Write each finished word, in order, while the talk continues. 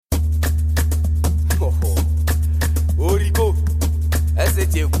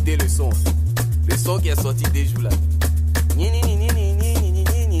son qui est sorti des jours là.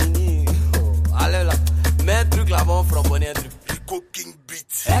 Allez là, mets un truc là-bas, on frapponnait un truc. Cooking beat.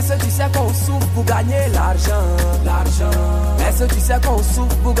 Est-ce que tu sais qu'on souffre pour gagner l'argent? Est-ce que tu sais qu'on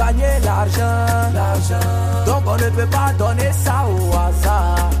souffre pour gagner l'argent? Donc on ne peut pas donner ça au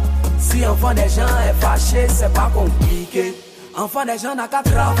hasard. Si enfant des gens est fâché, c'est pas compliqué. Enfant des gens n'a qu'à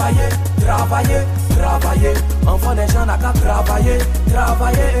travailler. Enfant des gens n'a qu'à travailler.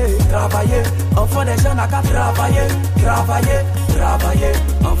 Enfant des gens n'a qu'à travailler.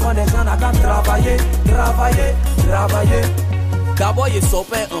 Enfant des gens n'a qu'à travailler. D'abord, il sort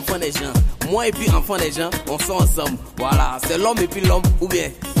pas enfant des gens. Moi et puis enfant des gens, on sort ensemble. Voilà, c'est l'homme et puis l'homme. Ou bien,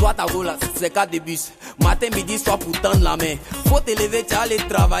 toi ta là, c'est 4 de bus. Matin, midi, soir pour tendre la main. Faut te lever, tu vas aller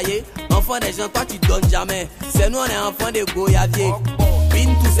travailler. Enfant des gens, toi tu donnes jamais. C'est nous, on est enfant de goyavier.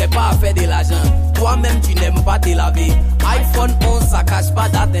 Bintou, c'est pas à faire de l'argent. Toi-même, tu n'aimes pas te laver. iPhone 11, ça cache pas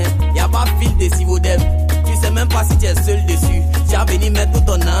date. Y'a pas fil de civodem. Tu sais même pas si tu es seul dessus. Tu as venu mettre tout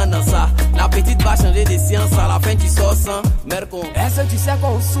ton an dans ça. La petite va changer de science. À la fin, tu sors sans mercon. Est-ce que tu sais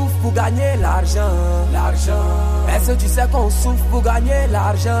qu'on souffre pour gagner l'argent? Est-ce que tu sais qu'on souffre pour gagner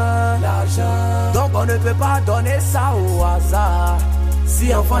l'argent? Donc on ne peut pas donner ça au hasard.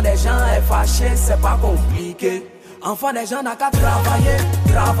 Si enfant des gens est fâché, c'est pas compliqué. Enfant des gens n'a qu'à travailler.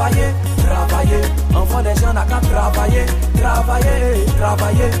 Enfant des gens n'a qu'à travailler.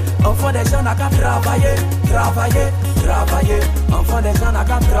 Enfant des gens n'a qu'à travailler. Enfant des gens n'a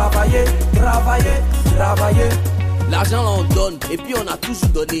qu'à travailler. L'argent là on donne et puis on a toujours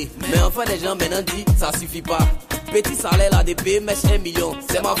donné. Mais enfin les gens maintenant disent ça suffit pas. Petit salaire là de payer mèche 1 million.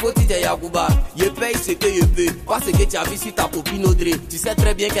 C'est ma faute si t'es Yagouba. Je paye ce que je peux. Pas ce que tu as vu sur ta copine Audrey. Tu sais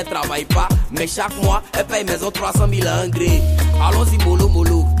très bien qu'elle travaille pas. Mais chaque mois elle paye maison 300 000 à un gré. Allons-y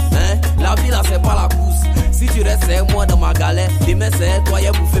mollo. Hein? La vie là c'est pas la course. Si tu restes 5 mois dans ma galère, demain c'est elle, toi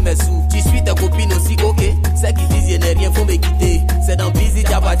y'a bouffé mes sous. Tu suis tes copines aussi, ok. Celles qui disent y'a n'ai rien, faut me quitter. C'est dans Busy,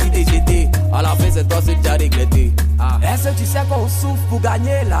 t'as bâti tes jeté. À la fin c'est toi seul qui as regretté. Est-ce que tu sais qu'on souffre pour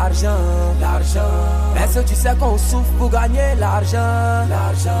gagner l'argent? Est-ce que tu sais qu'on souffre pour gagner l'argent?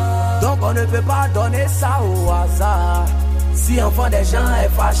 Donc on ne peut pas donner ça au hasard. Si enfant des gens est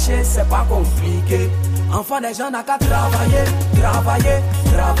fâché, c'est pas compliqué. Enfant des gens n'a qu'à travailler.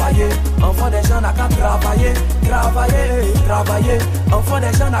 Enfant des gens n'a qu'à travailler. Enfant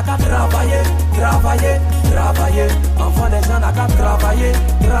des gens n'a qu'à travailler. Enfant des gens n'a qu'à travailler.